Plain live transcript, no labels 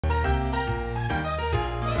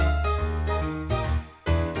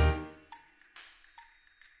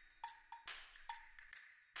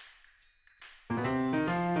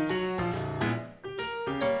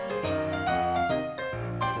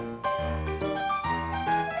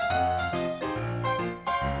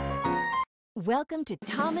Welcome to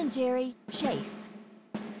Tom and Jerry Chase.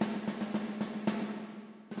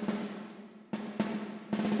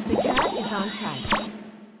 The cat is on site.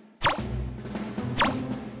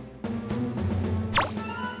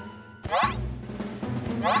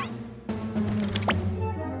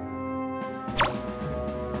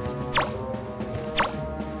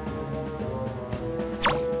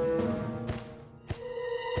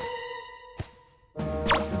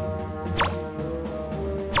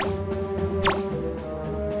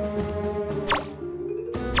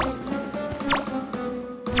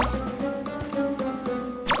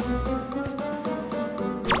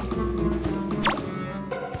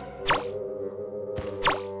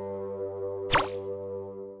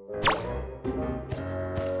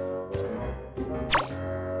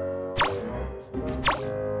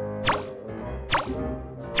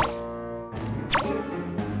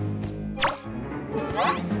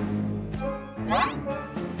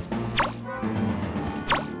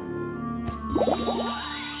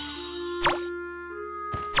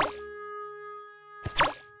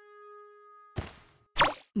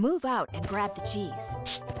 Move out and grab the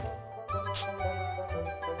cheese.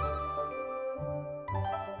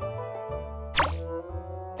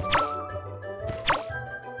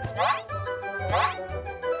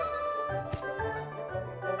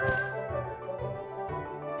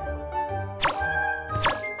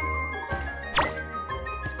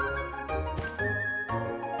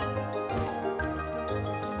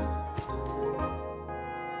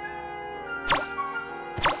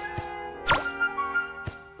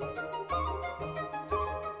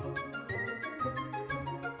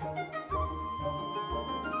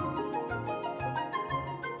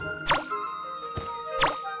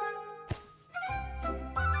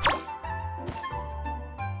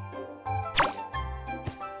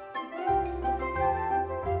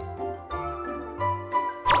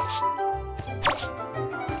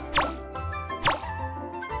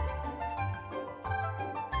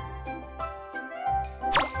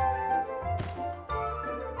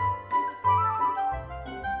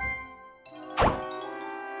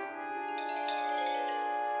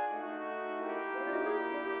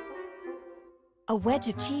 A wedge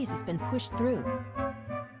of cheese has been pushed through.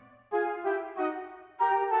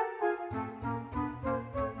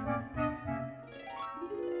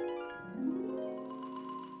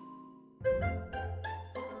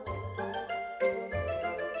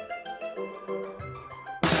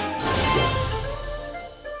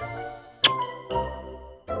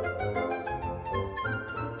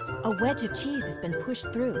 A wedge of cheese has been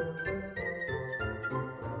pushed through.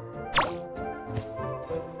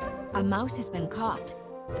 A mouse has been caught.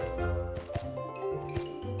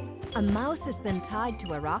 A mouse has been tied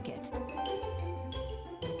to a rocket.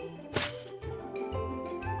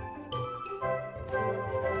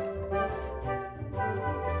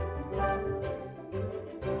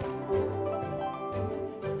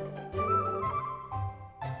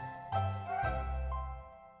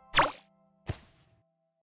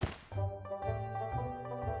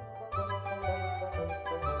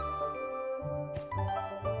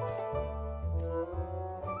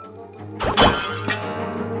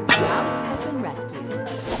 Mouse has been rescued.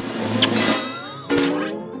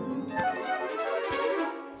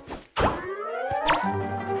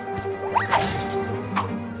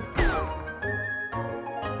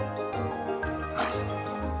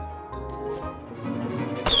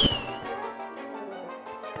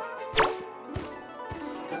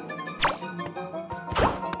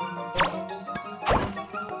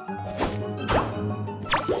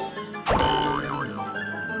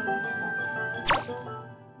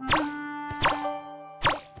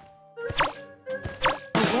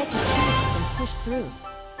 Pushed through.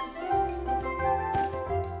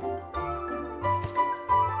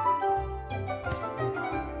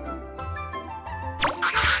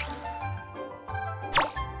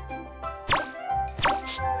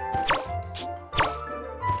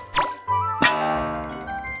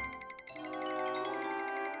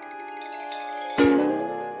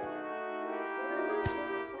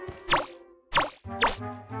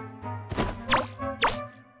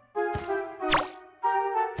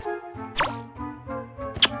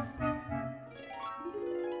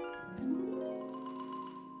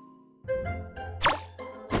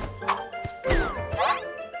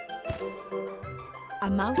 A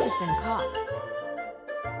mouse has been caught.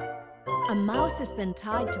 A mouse has been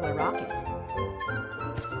tied to a rocket.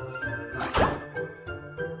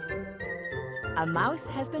 A mouse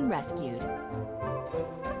has been rescued.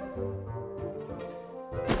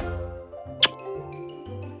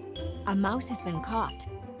 A mouse has been caught.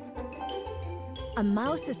 A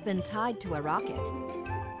mouse has been tied to a rocket.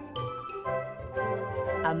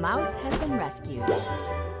 A mouse has been rescued. A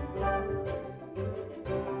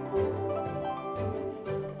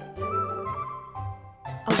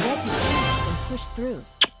wedge of cheese has been pushed through.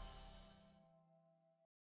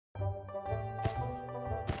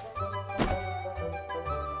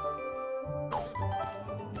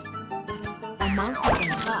 A mouse has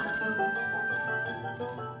been caught.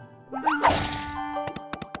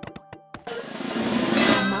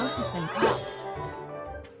 A mouse has been caught.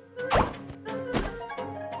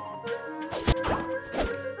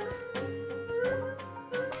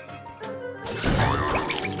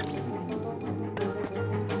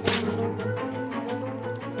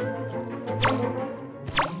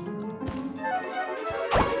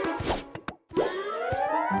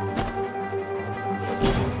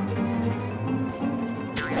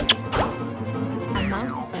 A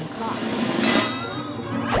mouse has been caught.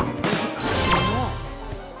 There's a crack in the wall.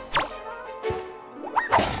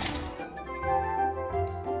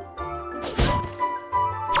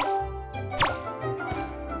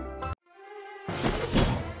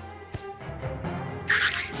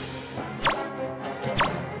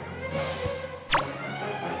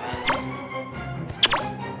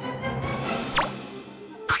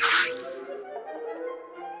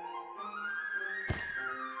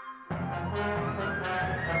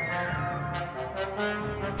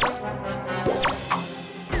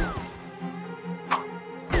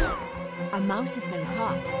 A mouse has been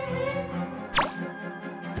caught.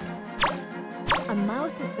 A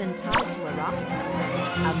mouse has been tied to a rocket.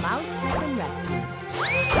 A mouse has been rescued.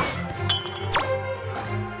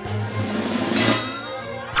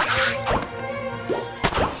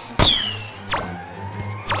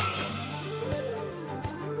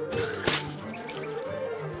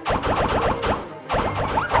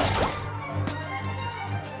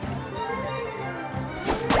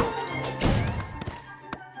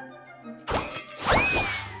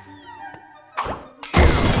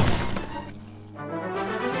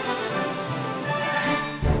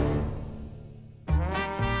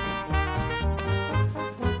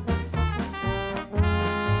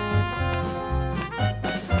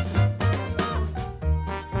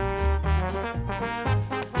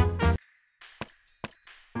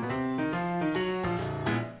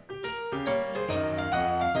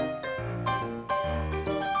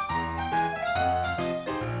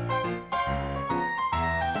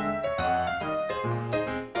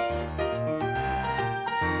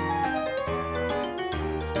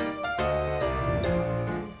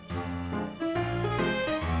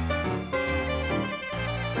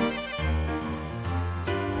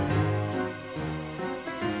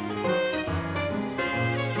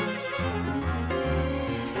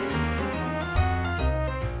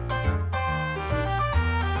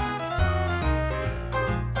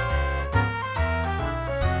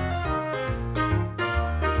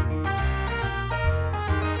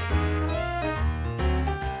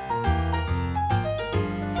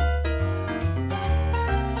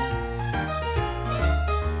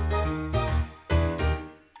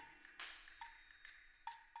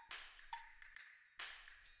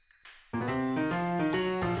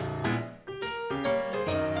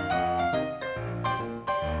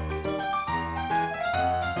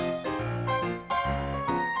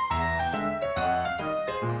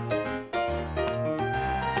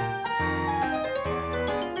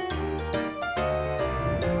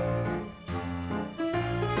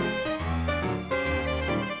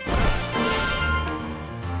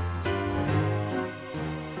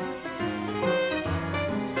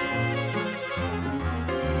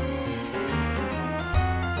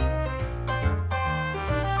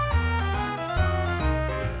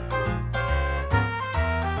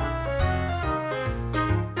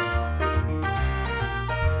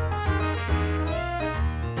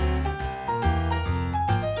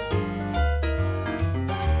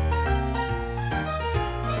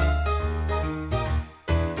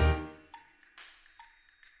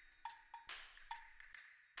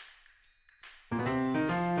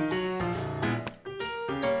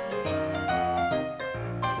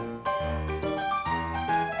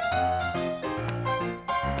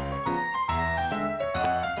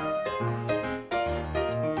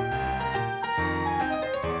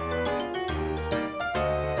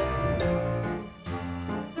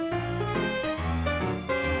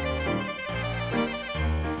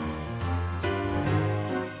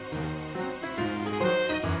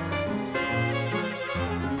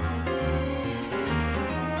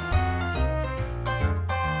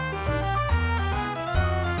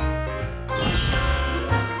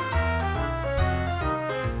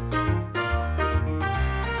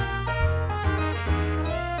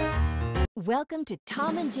 Welcome to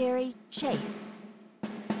Tom and Jerry Chase.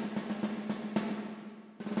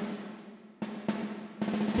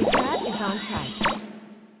 is on site.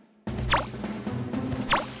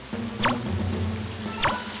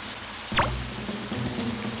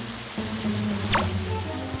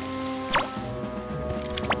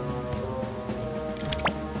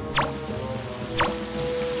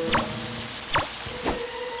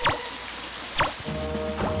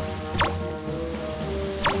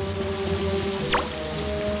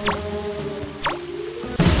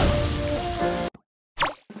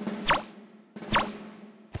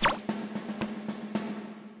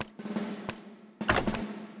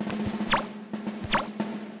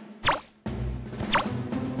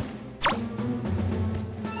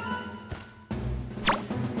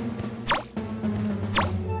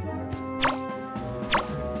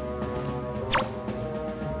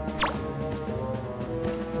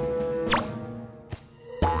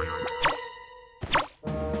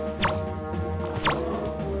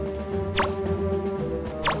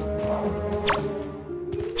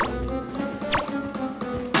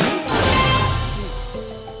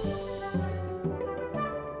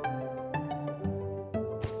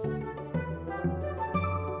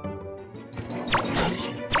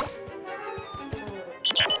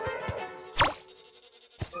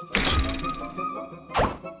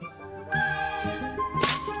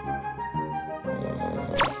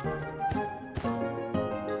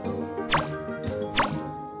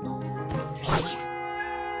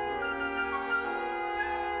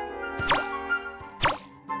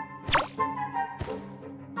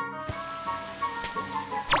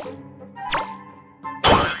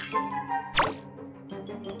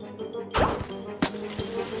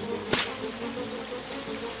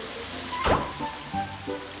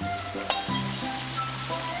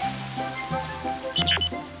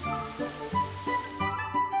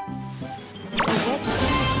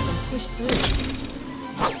 Push through.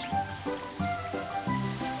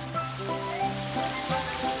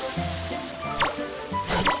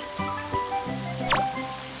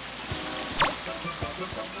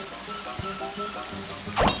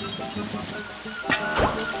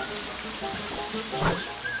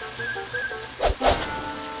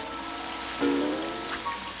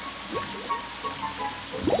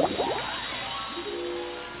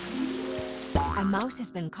 A mouse has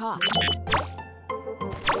been caught.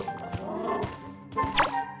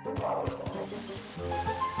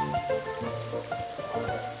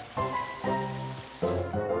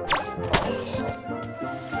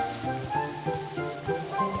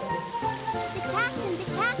 The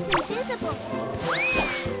cat's invisible.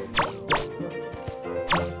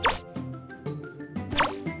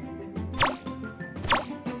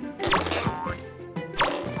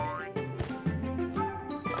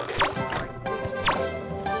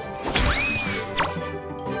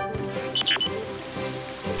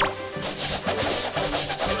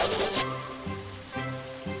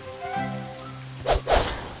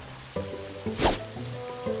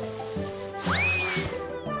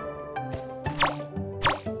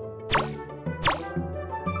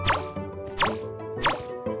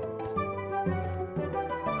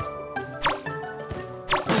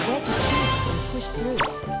 Through.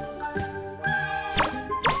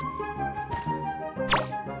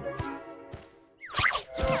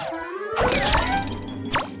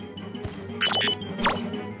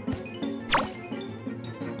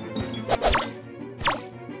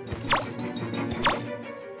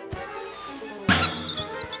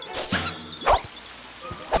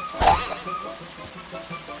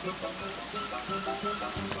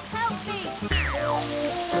 Help me!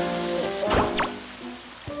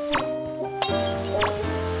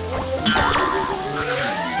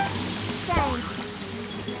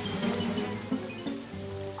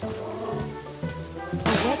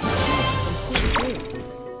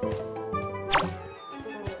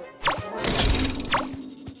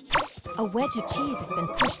 A wedge of cheese has been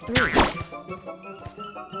pushed through.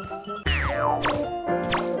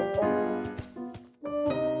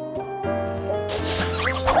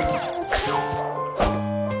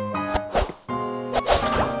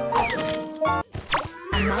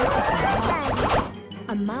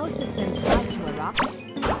 A mouse has been tied to a rocket.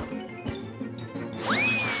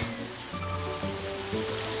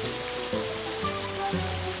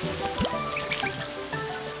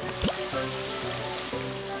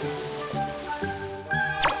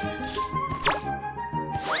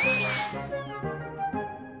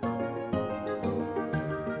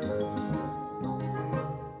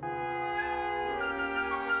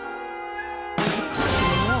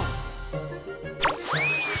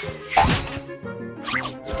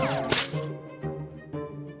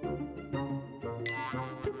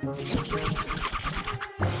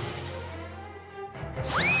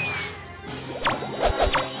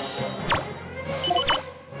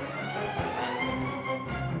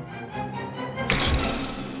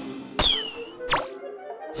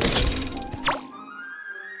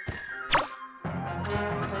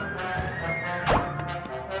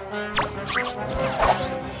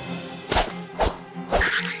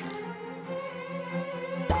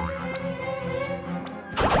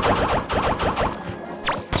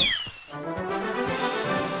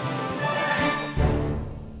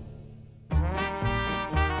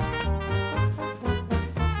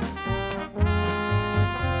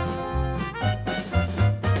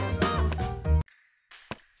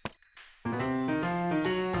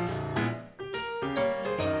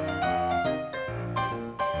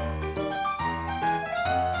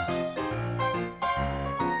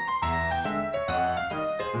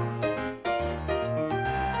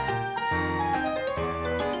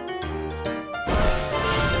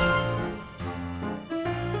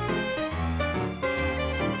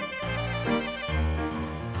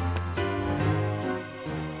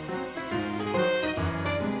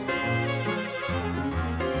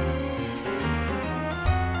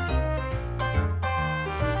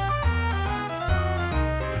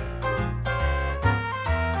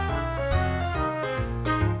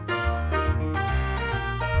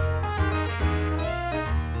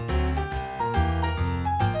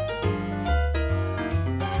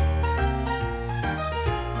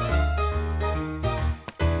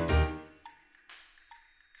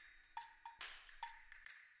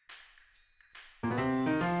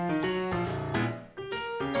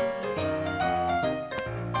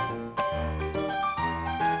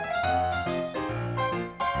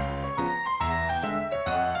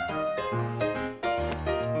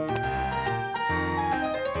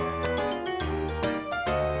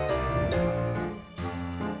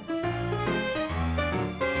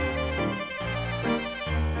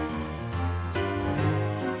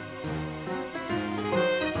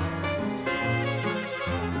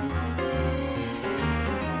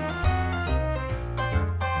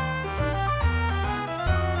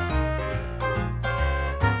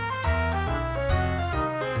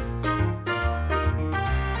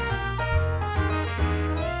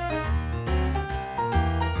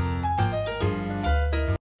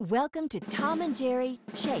 Welcome to Tom and Jerry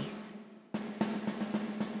Chase.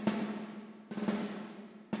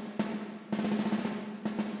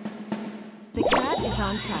 The cat is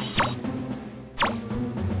on site.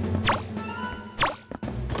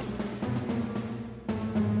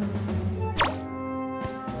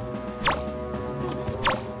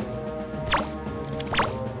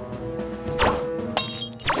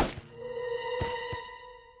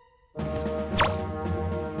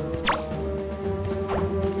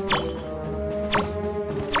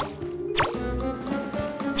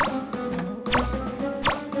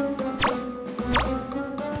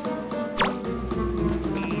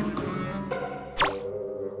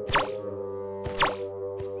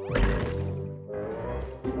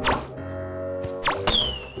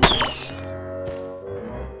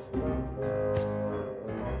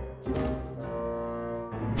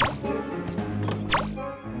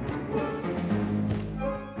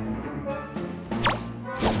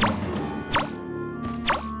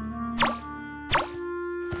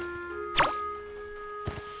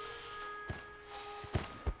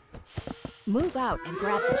 Move out and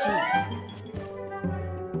grab the cheese.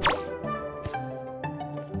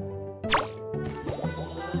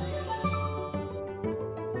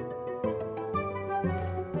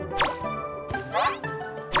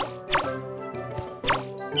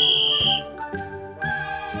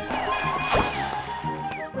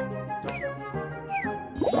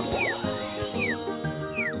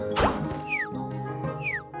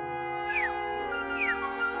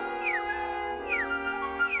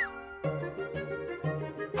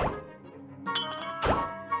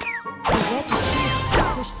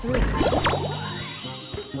 Push through.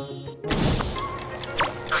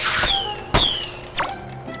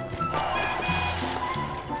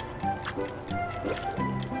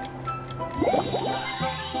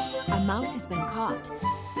 A mouse has been caught.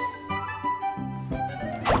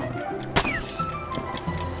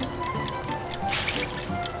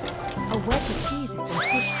 A wedge of cheese has been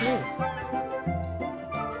pushed through.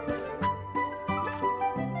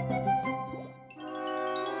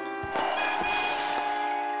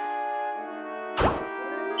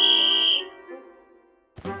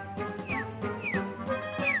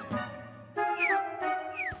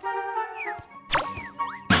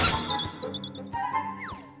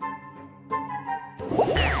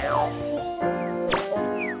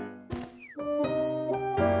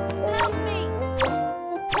 Help me!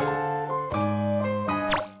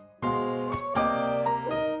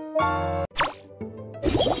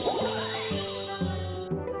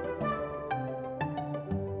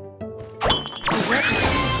 A wedge of cheese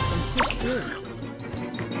has been pushed through.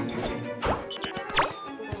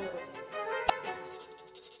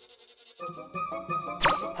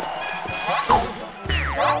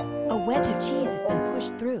 A wedge of cheese has been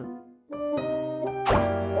pushed through.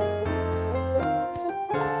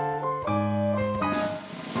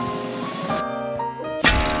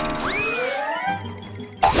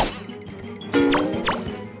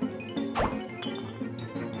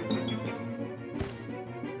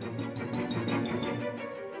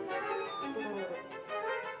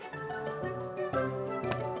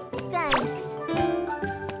 Thanks.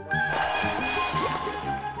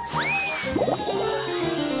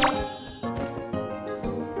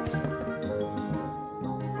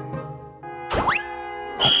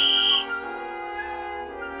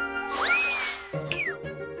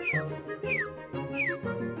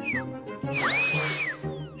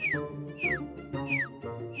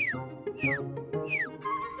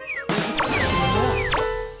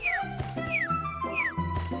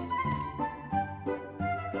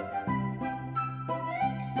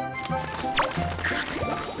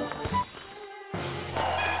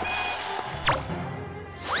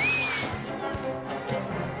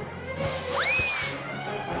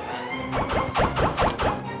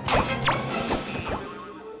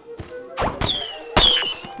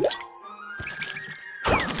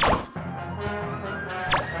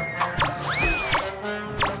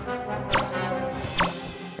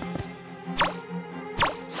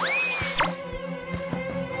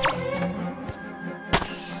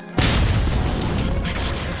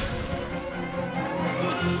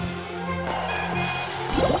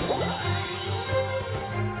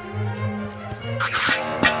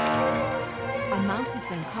 A mouse has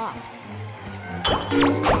been caught.